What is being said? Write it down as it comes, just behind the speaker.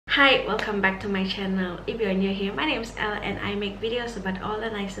Hi, welcome back to my channel. If you're new here, my name is Elle and I make videos about all the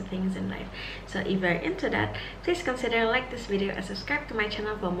nicer things in life. So if you're into that, please consider like this video and subscribe to my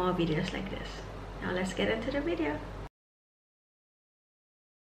channel for more videos like this. Now let's get into the video.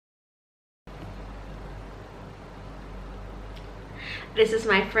 This is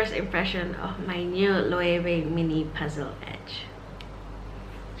my first impression of my new Loewe mini puzzle edge.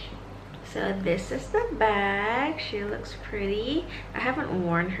 So this is the bag. She looks pretty. I haven't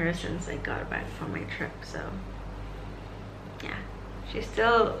worn her since I got back from my trip, so yeah, she's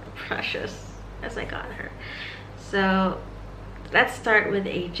still precious as I got her. So let's start with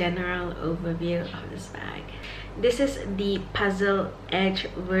a general overview of this bag. This is the puzzle edge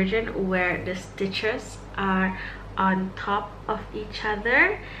version where the stitches are on top of each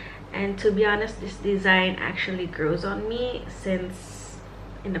other, and to be honest, this design actually grows on me since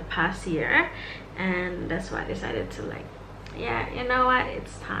in the past year, and that's why I decided to, like, yeah, you know what,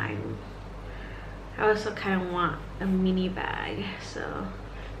 it's time. I also kind of want a mini bag, so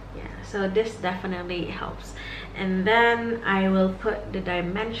yeah, so this definitely helps. And then I will put the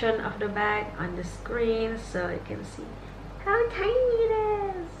dimension of the bag on the screen so you can see how tiny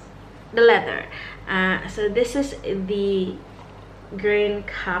it is. The leather, so this is the grain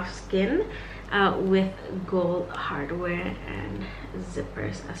calfskin with gold hardware and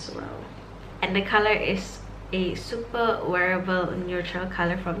zippers as well, and the color is a super wearable neutral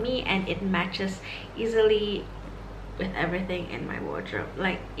color for me, and it matches easily with everything in my wardrobe.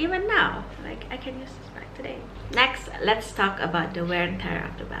 Like even now, like I can use this bag today. Next, let's talk about the wear and tear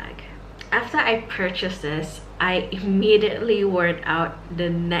of the bag. After I purchased this, I immediately wore it out the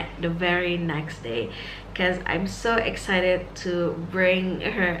very next day, because I'm so excited to bring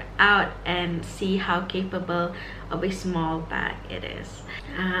her out and see how capable of a small bag it is.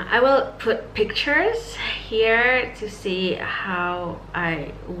 I will put pictures here to see how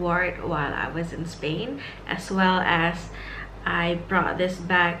I wore it while I was in Spain, as well as I brought this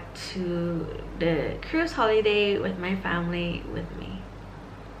bag to the cruise holiday with my family with me.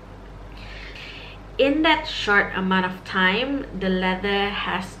 In that short amount of time, the leather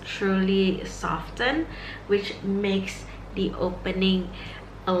has truly softened, which makes the opening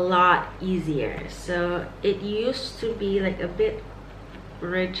a lot easier. So it used to be like a bit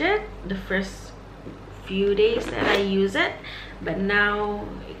rigid the first few days that I use it, but now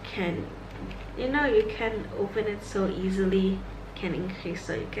it can, you know, you can open it so easily, can increase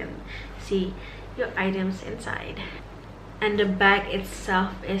so you can see your items inside. And the bag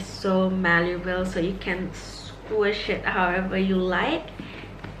itself is so malleable, so you can squish it however you like,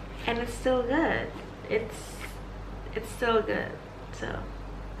 and it's still good. It's still good.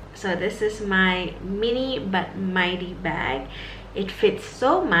 So this is my mini but mighty bag. It fits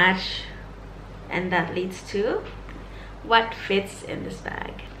so much, and that leads to what fits in this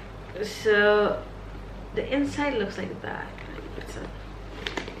bag. So the inside looks like that.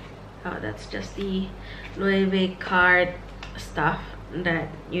 Oh, that's just the Loewe card stuff that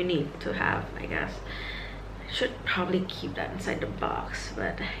you need to have, I guess. I should probably keep that inside the box,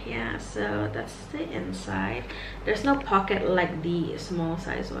 but yeah, so that's the inside. There's no pocket like the small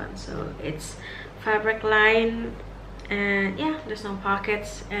size one, so it's fabric lined, and yeah, there's no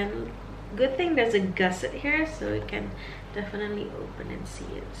pockets. And good thing there's a gusset here, so you can definitely open and see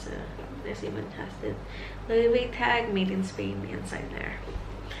it. So there's even tested Loewe tag made in Spain inside there.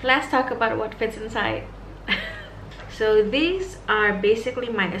 Let's talk about what fits inside. So these are basically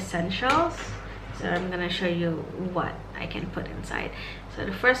my essentials, so I'm gonna show you what I can put inside. So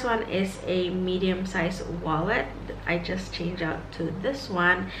the first one is a medium-sized wallet. I just changed out to this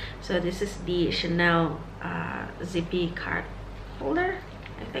one. So this is the Chanel zippy card holder,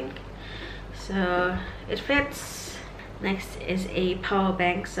 I think. So it fits. Next is a power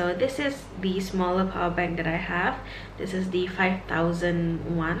bank. So this is the smaller power bank that I have. This is the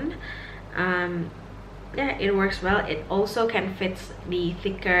 5000 one. Yeah, it works well. It also can fit the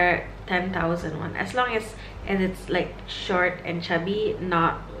thicker 10,000 one, as long as it's like short and chubby,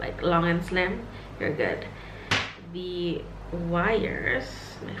 not like long and slim, you're good. The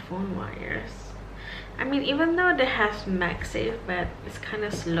wires, my phone wires, I mean, even though they have MagSafe, but it's kind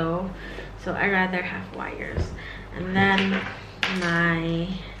of slow, so I rather have wires. And then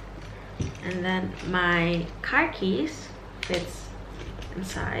my car keys fits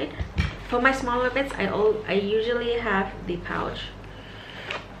inside. For my smaller bits, I usually have the pouch,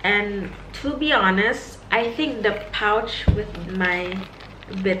 and to be honest, I think the pouch with my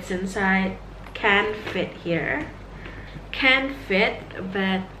bits inside can fit here. Can fit,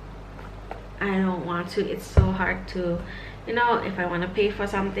 but I don't want to. It's so hard to you know, if I want to pay for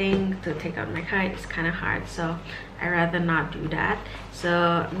something to take out my card, it's kind of hard, so I rather not do that.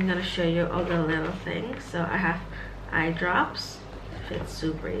 So I'm gonna show you all the little things. So I have eye drops, fits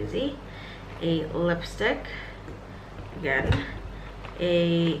super easy, a lipstick, again,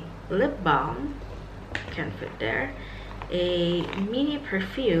 a lip balm, can fit there, a mini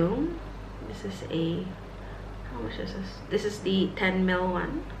perfume. This is a, how much is this? This is the 10 ml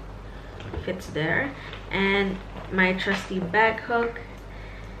one, fits there, and my trusty bag hook.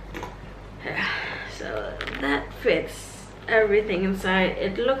 So that fits everything inside.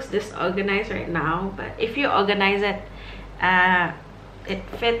 It looks disorganized right now, but if you organize it, it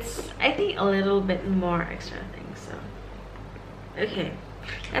fits, I think, a little bit more extra things. So okay,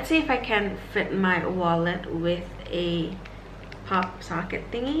 let's see if I can fit my wallet with a pop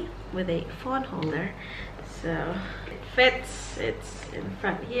socket thingy with a phone holder. So it fits, it's in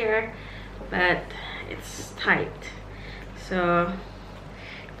front here, but it's tight. So,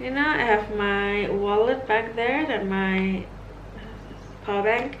 you know, I have my wallet back there, then my power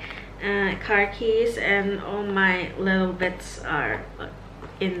bank, car keys, and all my little bits are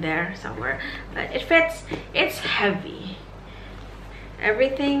in there somewhere. But it fits. It's heavy.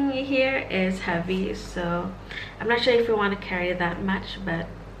 Everything here is heavy, so I'm not sure if you want to carry that much, but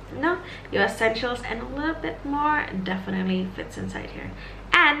no, your essentials and a little bit more definitely fits inside here.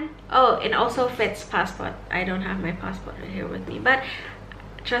 And oh, it also fits passport. I don't have my passport right here with me, but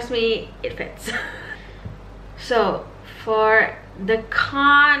trust me, it fits. So for the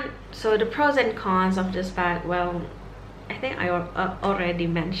the pros and cons of this bag, well, I think I already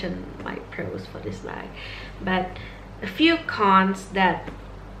mentioned my pros for this bag, but a few cons that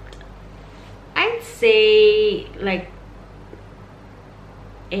I'd say, like,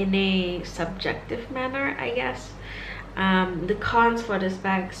 in a subjective manner, I guess. The cons for this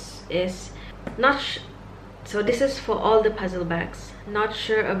bag is so this is for all the puzzle bags. Not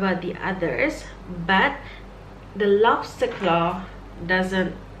sure about the others, but the lobster claw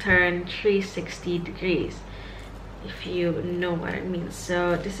doesn't turn 360 degrees, if you know what I mean.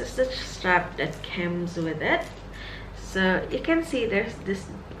 So this is the strap that comes with it. So you can see there's this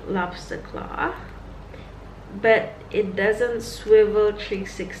lobster claw, but it doesn't swivel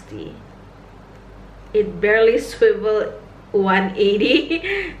 360. It barely swivel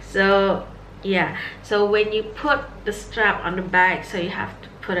 180. So yeah, so when you put the strap on the bag, so you have to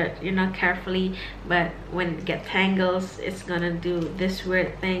put it, you know, carefully, but when it gets tangles, it's gonna do this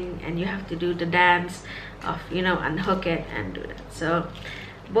weird thing, and you have to do the dance of, you know, unhook it and do that. So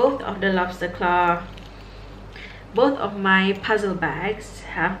both of the lobster claw, both of my puzzle bags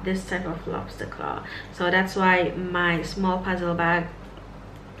have this type of lobster claw. So that's why my small puzzle bag,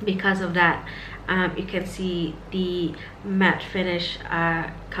 because of that, you can see the matte finish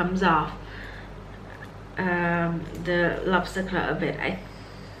comes off the lobster claw a bit.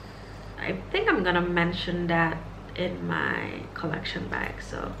 I think I'm gonna mention that in my collection bag.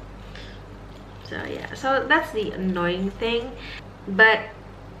 So yeah, so that's the annoying thing, but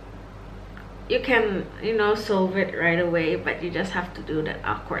you can, you know, solve it right away, but you just have to do that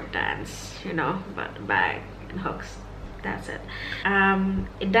awkward dance, you know, about the bag and hooks. That's it.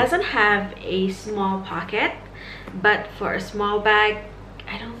 It doesn't have a small pocket, but for a small bag,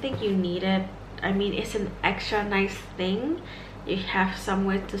 I don't think you need it. I mean, it's an extra nice thing. You have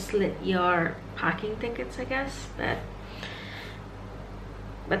somewhere to slit your parking tickets, I guess, but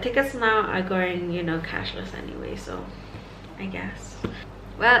tickets now are going, you know, cashless anyway, so I guess.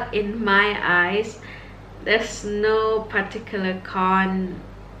 Well, in my eyes, there's no particular con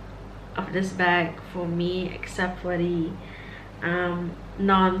of this bag for me except for the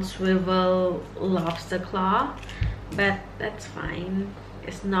non-swivel lobster claw, but that's fine.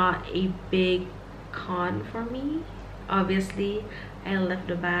 It's not a big con for me. Obviously, I love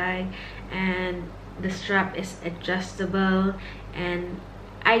the bag, and the strap is adjustable, and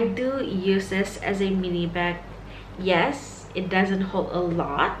I do use this as a mini bag. Yes, it doesn't hold a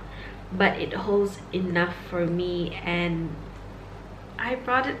lot, but it holds enough for me, and I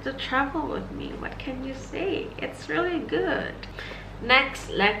brought it to travel with me. What can you say? It's really good. Next,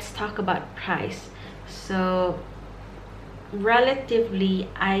 let's talk about price. So relatively,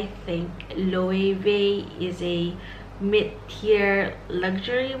 I think Loewe is a mid-tier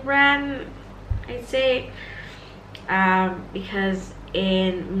luxury brand, I'd say, because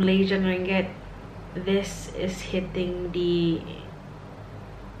in Malaysian ringgit, this is hitting the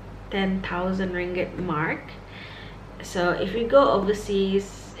 10,000 ringgit mark. So if you go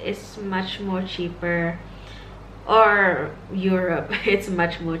overseas, it's much more cheaper. or Europe. It's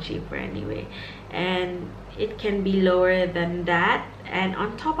much more cheaper anyway, and it can be lower than that. And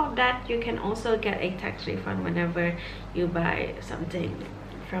on top of that, you can also get a tax refund whenever you buy something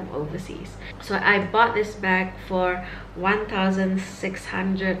from overseas. So I bought this bag for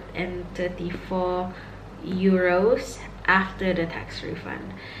 1,634 euros after the tax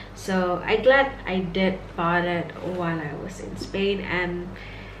refund. So I'm glad I did bought it while I was in Spain, and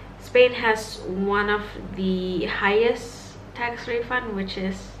Spain has one of the highest tax refund, which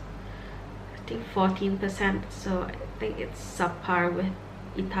is I think 14%. So I think it's subpar with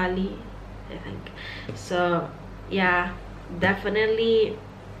Italy, I think. So yeah, definitely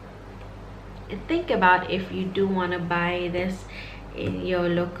think about if you do want to buy this in your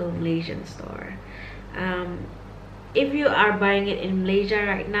local Malaysian store. If you are buying it in Malaysia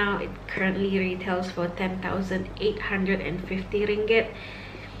right now, it currently retails for 10,850 ringgit.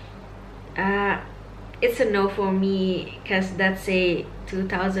 It's a no for me, because that's a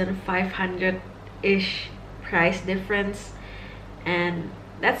 2,500-ish price difference, and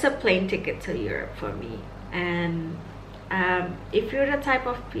that's a plane ticket to Europe for me. And if you're the type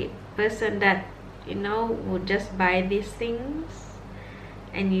of person that, you know, would just buy these things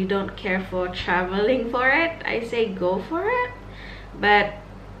and you don't care for traveling for it, I say go for it. But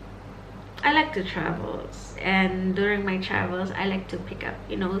I like to travel, and during my travels I like to pick up,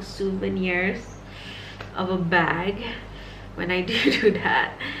 you know, souvenirs of a bag when I do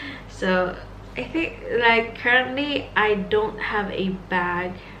that. So I think, like, currently I don't have a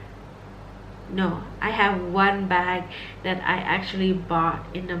bag. No, I have one bag that I actually bought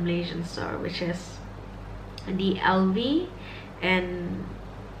in the Malaysian store, which is the LV and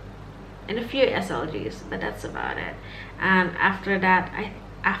a few SLGs, but that's about it. And after that,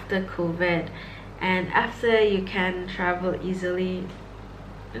 after COVID, and after you can travel easily,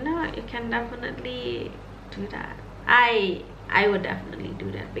 you know, you can definitely do that. I would definitely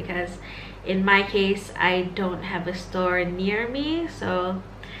do that, because in my case I don't have a store near me. So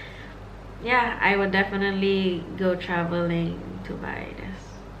yeah, I would definitely go traveling to buy this.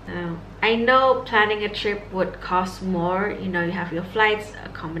 I know planning a trip would cost more. You know, you have your flights,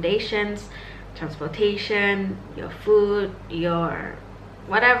 accommodations, transportation, your food, your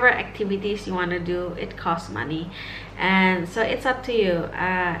whatever activities you want to do. It costs money, and so it's up to you.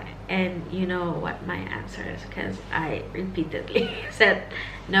 And you know what my answer is, because I repeatedly said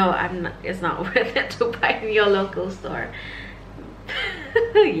no, I'm not, it's not worth it to buy in your local store.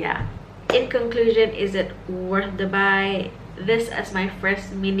 Yeah, in conclusion, is it worth the buy? This as my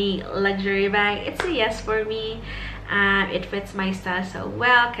first mini luxury bag, it's a yes for me. It fits my style so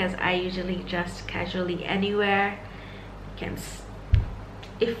well, because I usually dress casually anywhere.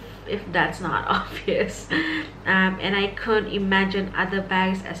 If that's not obvious. And I couldn't imagine other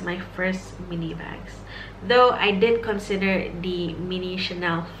bags as my first mini bags, though I did consider the mini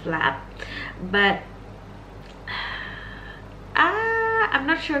Chanel flap, but I'm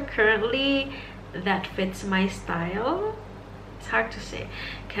not sure currently that fits my style. It's hard to say,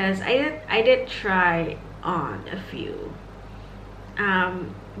 because I did try on a few.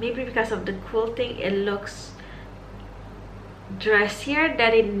 Maybe because of the quilting, it looks dressier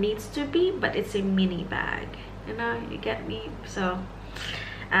than it needs to be, but it's a mini bag, you know, you get me? So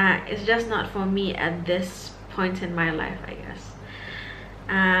it's just not for me at this point in my life, I guess.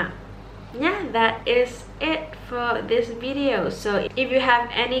 Yeah, that is it for this video. So if you have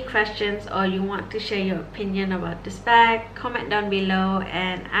any questions or you want to share your opinion about this bag, comment down below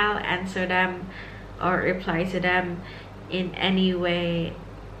and I'll answer them or reply to them in any way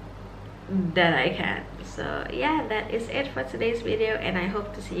that I can. So yeah, that is it for today's video, and I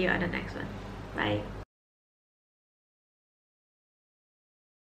hope to see you on the next one. Bye.